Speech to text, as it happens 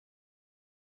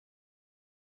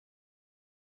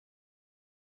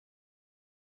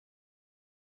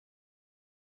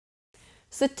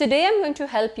So today I'm going to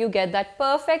help you get that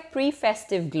perfect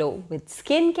pre-festive glow with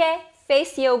skincare,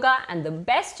 face yoga and the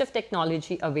best of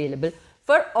technology available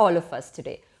for all of us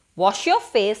today. Wash your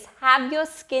face, have your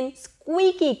skin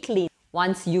squeaky clean.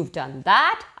 Once you've done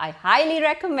that, I highly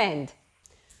recommend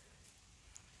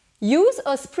use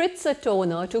a spritzer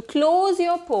toner to close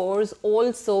your pores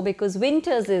also, because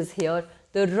winters is here.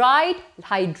 The right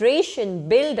hydration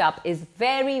build-up is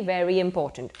very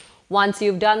important. Once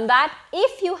you've done that,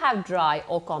 if you have dry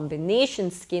or combination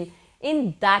skin,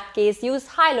 in that case use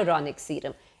hyaluronic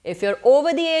serum. If you're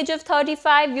over the age of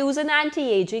 35, use an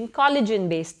anti-aging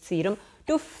collagen-based serum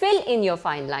to fill in your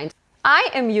fine lines. I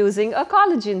am using a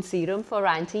collagen serum for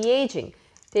anti-aging.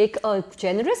 Take a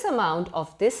generous amount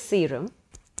of this serum.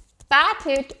 Pat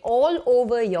it all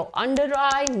over your under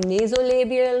eye,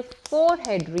 nasolabial,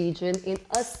 forehead region in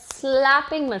a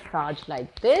slapping massage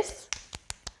like this.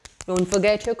 Don't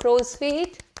forget your crow's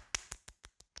feet.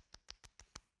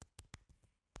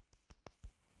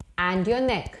 And your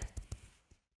neck.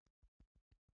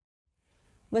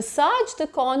 Massage the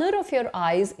corner of your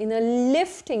eyes in a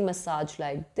lifting massage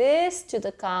like this to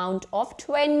the count of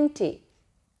 20.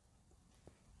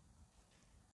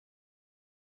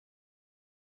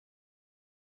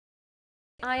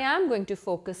 I am going to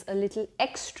focus a little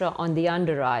extra on the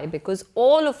under eye because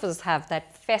all of us have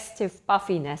that festive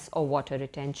puffiness or water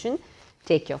retention.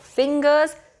 Take your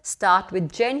fingers, start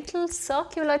with gentle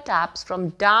circular taps from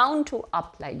down to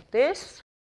up like this.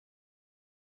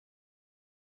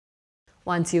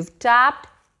 Once you've tapped,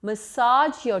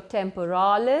 massage your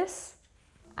temporalis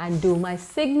and do my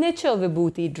signature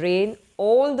Vibhuti drain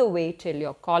all the way till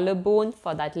your collarbone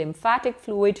for that lymphatic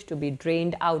fluid to be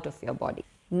drained out of your body.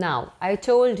 Now, I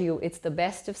told you it's the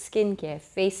best of skincare,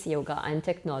 face yoga and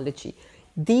technology.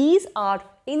 These are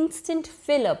instant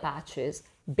filler patches,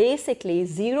 basically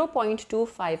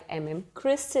 0.25 mm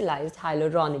crystallized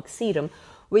hyaluronic serum,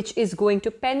 which is going to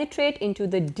penetrate into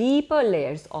the deeper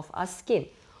layers of our skin.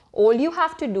 All you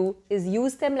have to do is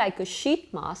use them like a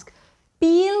sheet mask,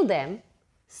 peel them,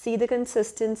 see the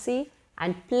consistency,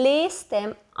 and place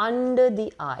them under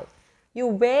the eye. You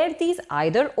wear these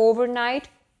either overnight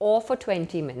or for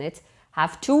 20 minutes,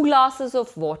 have 2 glasses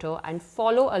of water and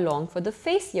follow along for the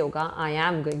face yoga I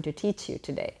am going to teach you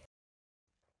today.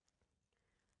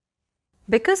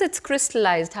 Because it's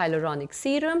crystallized hyaluronic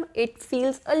serum, it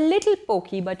feels a little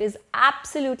pokey but is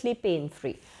absolutely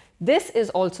pain-free. This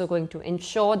is also going to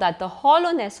ensure that the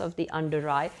hollowness of the under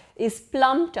eye is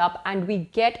plumped up and we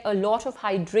get a lot of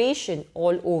hydration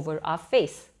all over our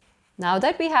face. Now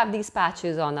that we have these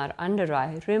patches on our under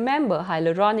eye, remember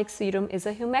hyaluronic serum is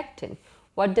a humectant.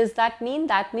 What does that mean?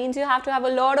 That means you have to have a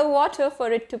lot of water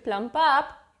for it to plump up.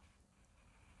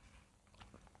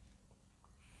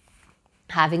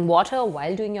 Having water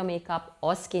while doing your makeup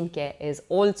or skincare is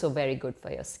also very good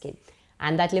for your skin.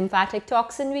 And that lymphatic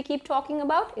toxin we keep talking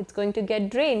about, it's going to get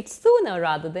drained sooner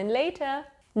rather than later.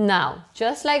 Now,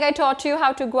 just like I taught you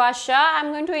how to gua sha,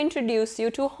 I'm going to introduce you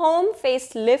to home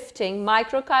face lifting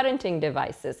microcurrenting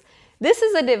devices. This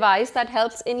is a device that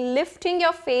helps in lifting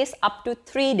your face up to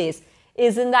 3 days.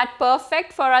 Isn't that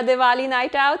perfect for our Diwali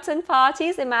night outs and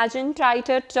parties? Imagine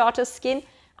tighter daughter skin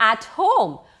at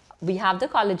home. We have the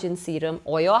collagen serum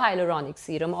or your hyaluronic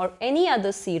serum or any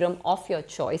other serum of your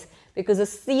choice, because a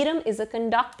serum is a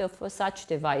conductor for such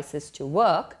devices to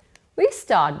work. We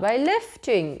start by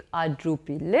lifting our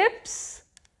droopy lips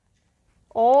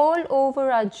all over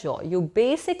our jaw. You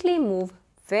basically move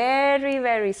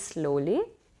very slowly,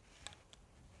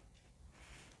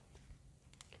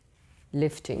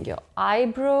 lifting your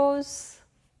eyebrows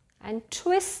and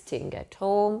twisting at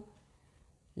home,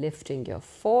 lifting your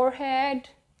forehead,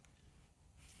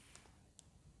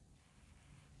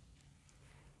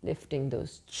 lifting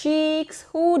those cheeks.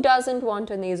 Who doesn't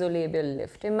want a nasolabial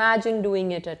lift? Imagine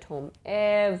doing it at home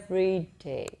every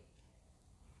day.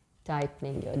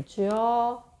 Tightening your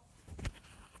jaw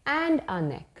and our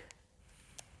neck.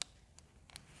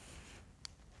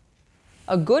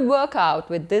 A good workout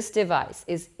with this device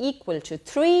is equal to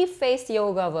 3 face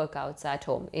yoga workouts at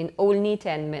home in only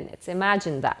 10 minutes.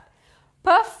 Imagine that.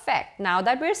 Perfect! Now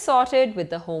that we're sorted with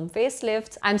the home face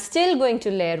lifts, I'm still going to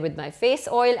layer with my face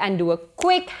oil and do a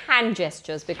quick hand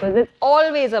gestures because it's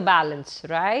always a balance,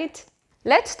 right?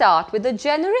 Let's start with a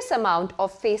generous amount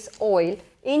of face oil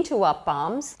into our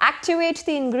palms. Activate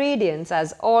the ingredients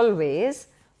as always.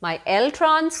 My L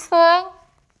transfer,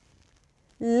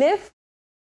 lift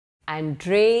and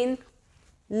drain,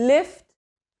 lift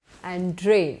and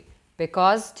drain.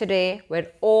 Because today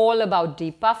we're all about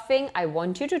depuffing, I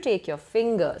want you to take your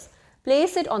fingers,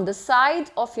 place it on the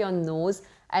sides of your nose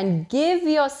and give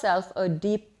yourself a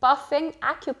deep puffing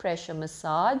acupressure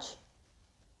massage.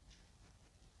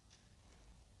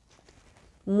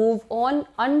 Move on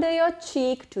under your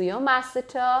cheek to your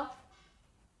masseter.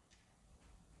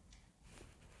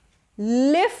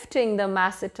 Lifting the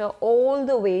masseter all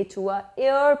the way to our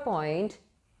ear point.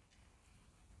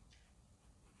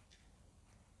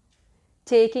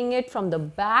 Taking it from the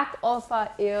back of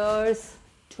our ears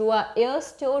to our ear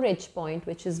storage point,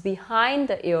 which is behind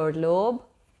the earlobe.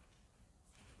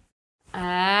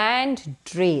 And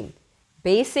drain.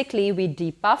 Basically, we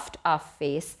depuffed our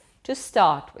face to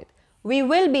start with. We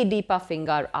will be depuffing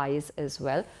our eyes as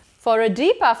well. For a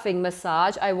depuffing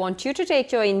massage, I want you to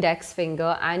take your index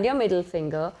finger and your middle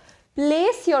finger.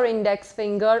 Place your index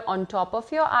finger on top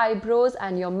of your eyebrows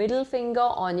and your middle finger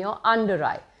on your under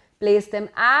eye. Place them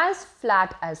as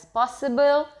flat as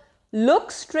possible. Look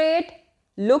straight.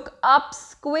 Look up,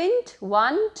 squint.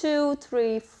 1, 2,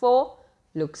 3, 4.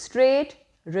 Look straight.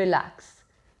 Relax.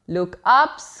 Look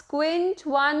up, squint.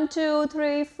 1, 2,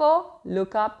 3, 4.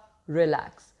 Look up,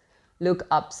 relax. Look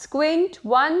up, squint.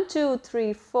 1, 2,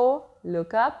 3, 4.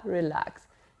 Look up, relax.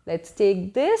 Let's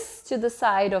take this to the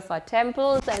side of our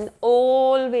temples and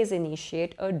always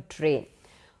initiate a drain.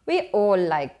 We all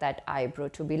like that eyebrow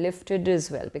to be lifted as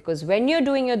well, because when you're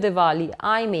doing your Diwali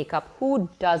eye makeup, who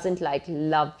doesn't like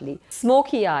lovely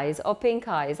smoky eyes or pink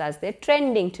eyes as they're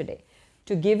trending today?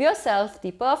 To give yourself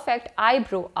the perfect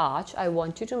eyebrow arch, I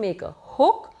want you to make a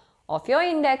hook of your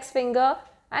index finger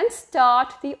and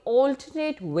start the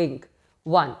alternate wink.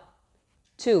 1,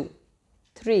 2,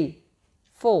 3,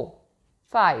 4,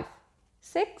 5,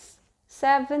 6,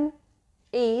 7,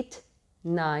 8,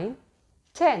 9,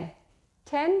 10.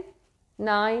 10,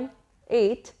 9,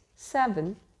 8,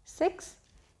 7, 6,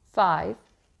 5,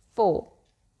 4,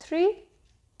 3,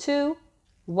 2,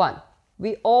 1.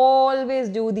 We always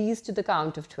do these to the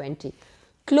count of 20.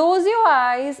 Close your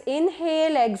eyes,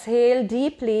 inhale, exhale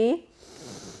deeply.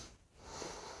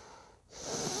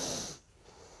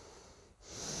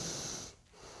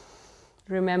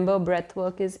 Remember, breath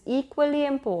work is equally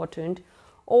important.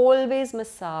 Always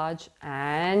massage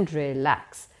and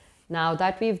relax. Now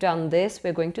that we've done this,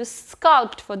 we're going to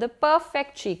sculpt for the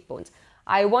perfect cheekbones.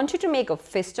 I want you to make a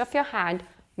fist of your hand,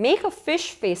 make a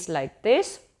fish face like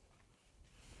this,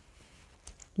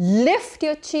 lift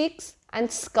your cheeks and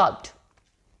sculpt.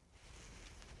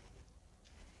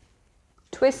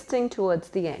 Twisting towards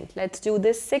the end. Let's do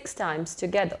this 6 times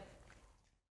together.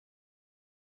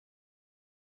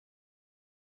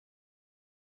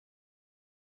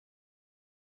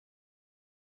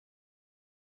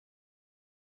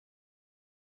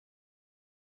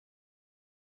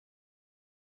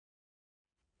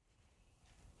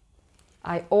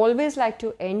 I always like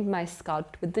to end my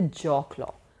sculpt with the jaw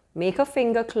claw. Make a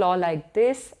finger claw like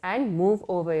this and move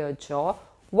over your jaw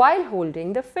while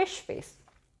holding the fish face.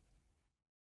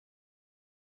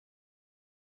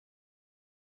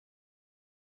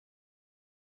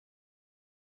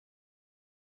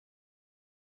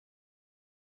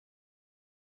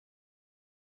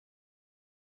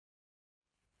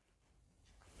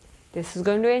 This is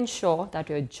going to ensure that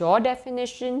your jaw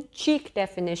definition, cheek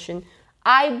definition,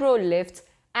 eyebrow lifts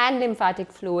and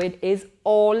lymphatic fluid is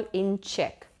all in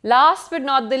check. Last but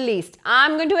not the least,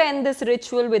 I'm going to end this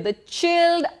ritual with a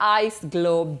chilled ice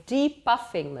globe deep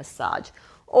puffing massage.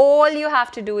 All you have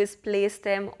to do is place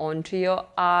them onto your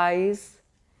eyes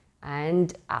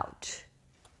and out.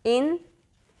 In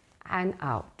and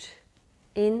out.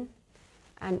 In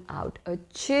and out. A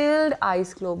chilled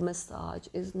ice globe massage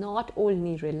is not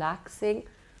only relaxing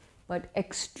but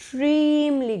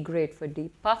extremely great for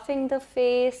depuffing the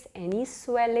face, any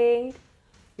swelling.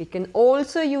 We can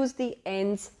also use the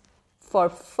ends for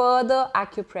further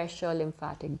acupressure,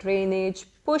 lymphatic drainage,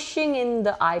 pushing in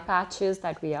the eye patches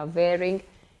that we are wearing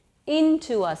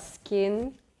into our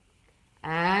skin,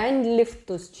 and lift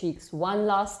those cheeks one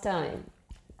last time.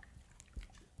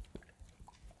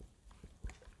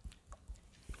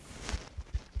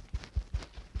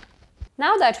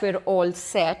 Now that we're all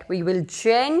set, we will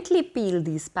gently peel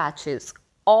these patches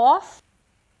off.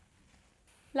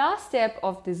 Last step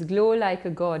of this glow like a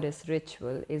goddess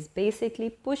ritual is basically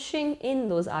pushing in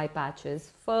those eye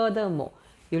patches furthermore.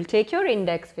 You'll take your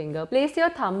index finger, place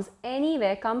your thumbs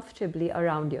anywhere comfortably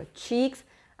around your cheeks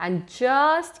and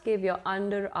just give your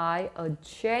under eye a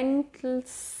gentle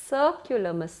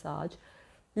circular massage,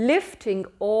 lifting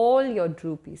all your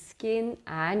droopy skin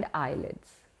and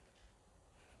eyelids.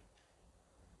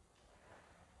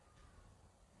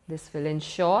 This will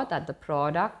ensure that the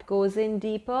product goes in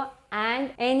deeper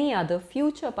and any other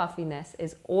future puffiness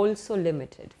is also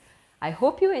limited. I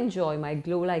hope you enjoy my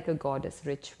glow like a goddess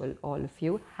ritual, all of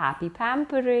you. Happy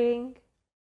pampering!